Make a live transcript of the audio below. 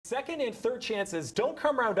Second and third chances don't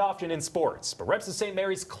come around often in sports, but Reps of St.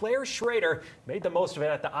 Mary's Claire Schroeder made the most of it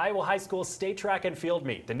at the Iowa High School State Track and Field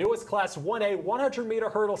Meet. The newest Class 1A 100-meter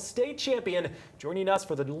hurdle state champion joining us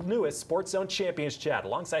for the newest Sports Zone Champions Chat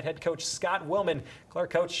alongside head coach Scott Willman. Claire,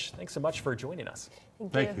 coach, thanks so much for joining us.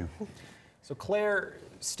 Thank you. So Claire,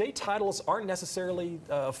 state titles aren't necessarily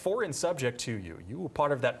a foreign subject to you. You were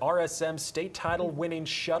part of that RSM state title winning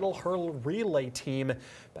shuttle hurdle relay team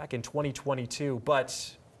back in 2022,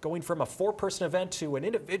 but going from a four-person event to an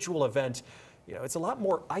individual event, it's a lot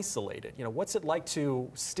more isolated. What's it like to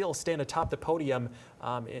still stand atop the podium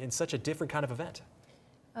in such a different kind of event?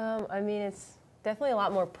 I mean, it's definitely a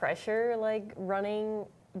lot more pressure, like running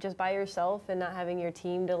just by yourself and not having your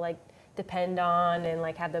team to depend on and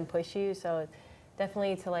have them push you. So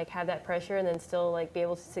definitely to have that pressure and then still be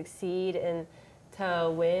able to succeed and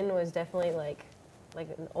to win was definitely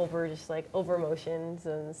over emotions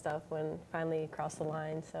and stuff when finally crossed the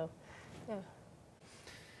line. So yeah.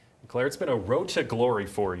 Claire, it's been a road to glory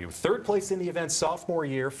for you. Third place in the event sophomore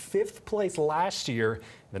year, fifth place last year,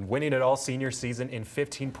 then winning it all senior season in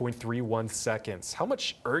 15.31 seconds. How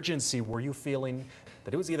much urgency were you feeling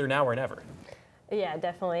that it was either now or never? Yeah,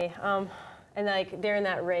 definitely. And during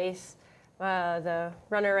that race, the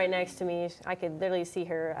runner right next to me, I could literally see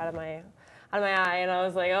her out of my eye, and I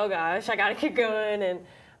was like, oh gosh, I gotta keep going, and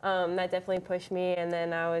that definitely pushed me. And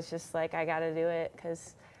then I was just like, I gotta do it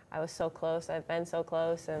because I was so close. I've been so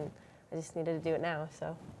close, and I just needed to do it now.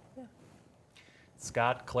 So, yeah.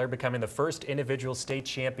 Scott, Claire becoming the first individual state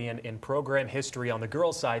champion in program history on the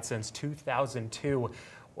girls' side since 2002.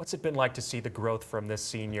 What's it been like to see the growth from this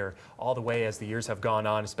senior all the way as the years have gone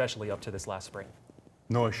on, especially up to this last spring?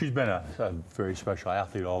 No, she's been a very special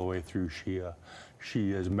athlete all the way through. She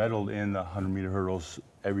has medaled in the 100-meter hurdles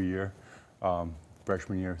every year,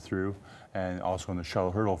 freshman year through, and also in the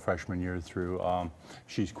shuttle hurdle freshman year through.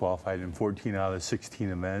 She's qualified in 14 out of the 16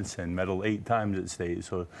 events and medaled 8 times at state.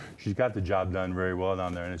 So she's got the job done very well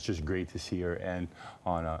down there, and it's just great to see her end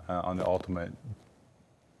on the ultimate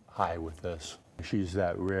high with this. She's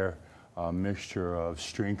that rare mixture of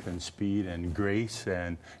strength and speed and grace,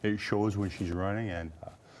 and it shows when she's running, and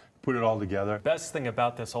put it all together. Best thing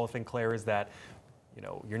about this whole thing, Claire, is that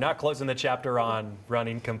you're not closing the chapter on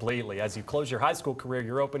running completely. As you close your high school career,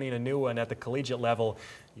 you're opening a new one at the collegiate level.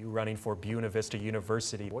 You running for Buena Vista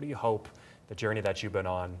University. What do you hope the journey that you've been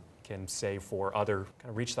on can say for other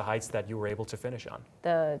reach the heights that you were able to finish on?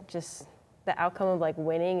 The outcome of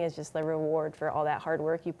winning is just the reward for all that hard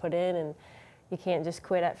work you put in, and you can't just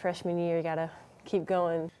quit at freshman year. You gotta keep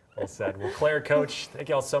going. Well said. Well, Claire, coach, thank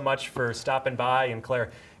you all so much for stopping by, and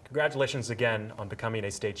Claire, congratulations again on becoming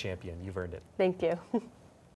a state champion. You've earned it. Thank you.